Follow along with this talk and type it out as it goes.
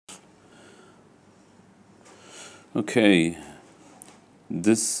Okay,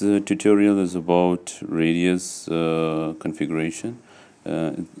 this tutorial is about radius configuration.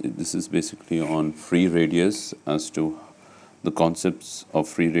 This is basically on Freeradius as to the concepts of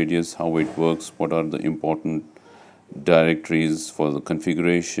Freeradius, how it works, what are the important directories for the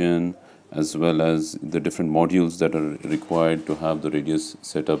configuration, as well as the different modules that are required to have the radius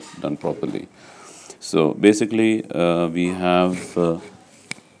setup done properly. So basically, we have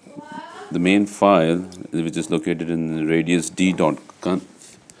the main file which is located in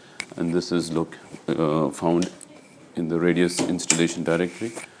radiusd.conf, and this is found in the radius installation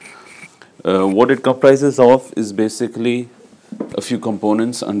directory. What it comprises of is basically a few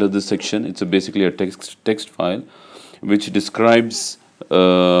components under this section. It's basically a text file which describes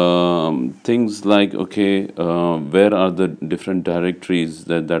things like, okay, where are the different directories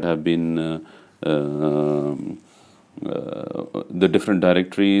that have been the different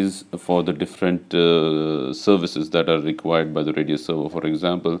directories for the different services that are required by the radius server. For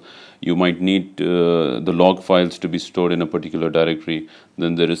example, you might need the log files to be stored in a particular directory.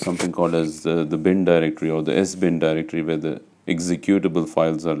 Then there is something called as the bin directory or the sbin directory, where the executable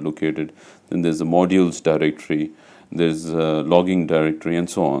files are located. Then there's a modules directory, there's a logging directory, and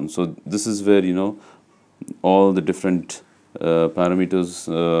so on. So this is where all the different parameters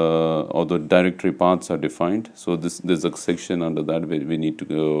or the directory paths are defined. So there's a section under that where we need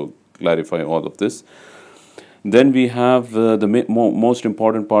to clarify all of this. Then we have the most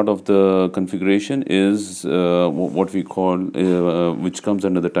important part of the configuration is what we call, which comes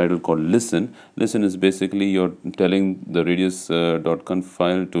under the title called listen. Listen is basically you're telling the radius.conf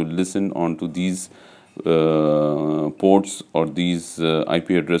file to listen onto these ports or these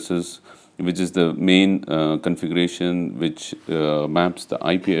IP addresses, which is the main configuration which maps the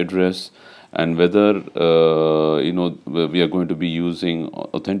IP address, and whether we are going to be using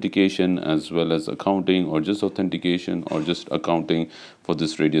authentication as well as accounting, or just authentication or just accounting for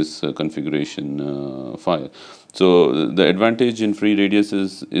this radius configuration file. So the advantage in Freeradius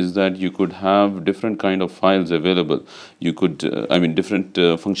is that you could have different kind of files available. You could different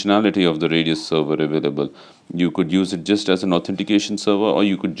functionality of the radius server available. You could use it just as an authentication server, or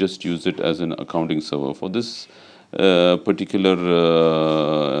you could just use it as an accounting server. For this particular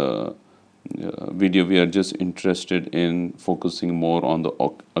video, we are just interested in focusing more on the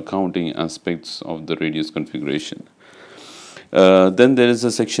accounting aspects of the radius configuration. Then there is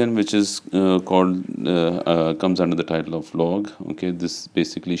a section which is called comes under the title of log. Okay, this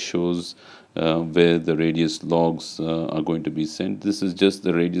basically shows where the radius logs are going to be sent. This is just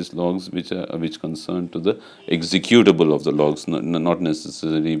the radius logs which concern to the executable of the logs, not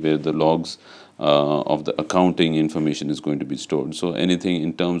necessarily where the logs of the accounting information is going to be stored. So anything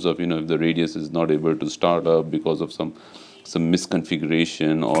in terms of if the radius is not able to start up because of some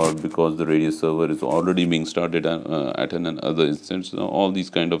misconfiguration, or because the radius server is already being started at another instance, all these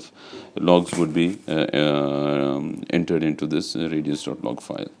kind of logs would be entered into this radius.log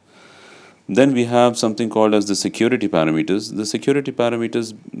file. Then we have something called as the security parameters. The security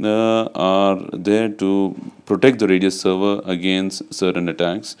parameters are there to protect the radius server against certain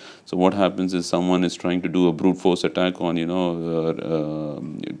attacks. So what happens is someone is trying to do a brute force attack on in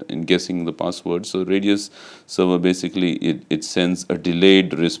guessing the password. So radius server basically it sends a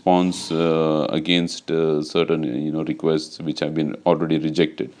delayed response against certain requests which have been already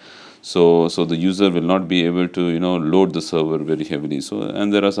rejected. So the user will not be able to load the server very heavily. So,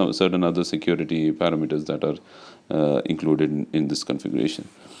 and there are some certain other security parameters that are included in this configuration.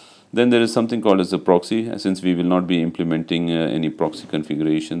 Then there is something called as a proxy. Since we will not be implementing any proxy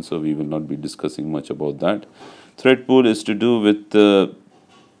configuration, so we will not be discussing much about that. Thread pool is to do with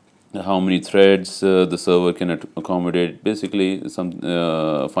how many threads the server can accommodate. Basically some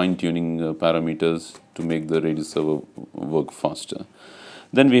fine-tuning parameters to make the radius server work faster.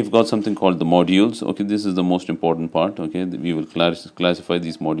 Then we've got something called the modules. Okay, this is the most important part. Okay, we will classify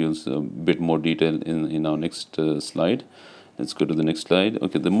these modules a bit more detail in our next slide. Let's go to the next slide.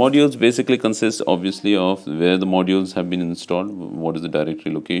 Okay, the modules basically consist obviously of where the modules have been installed, what is the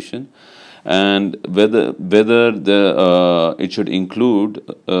directory location, and whether the it should include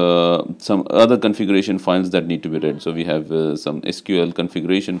some other configuration files that need to be read. So we have some SQL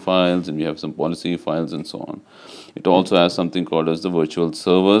configuration files, and we have some policy files, and so on. It also has something called as the virtual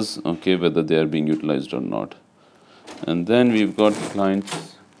servers, okay, whether they are being utilized or not. And then we've got client.conf,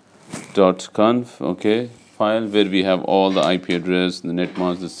 okay, file where we have all the IP address, the net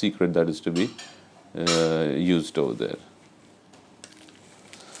mask, the secret that is to be used over there.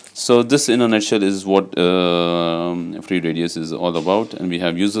 So this in a nutshell is what Freeradius is all about. And we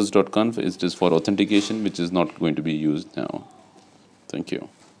have users.conf, it is for authentication, which is not going to be used now. Thank you.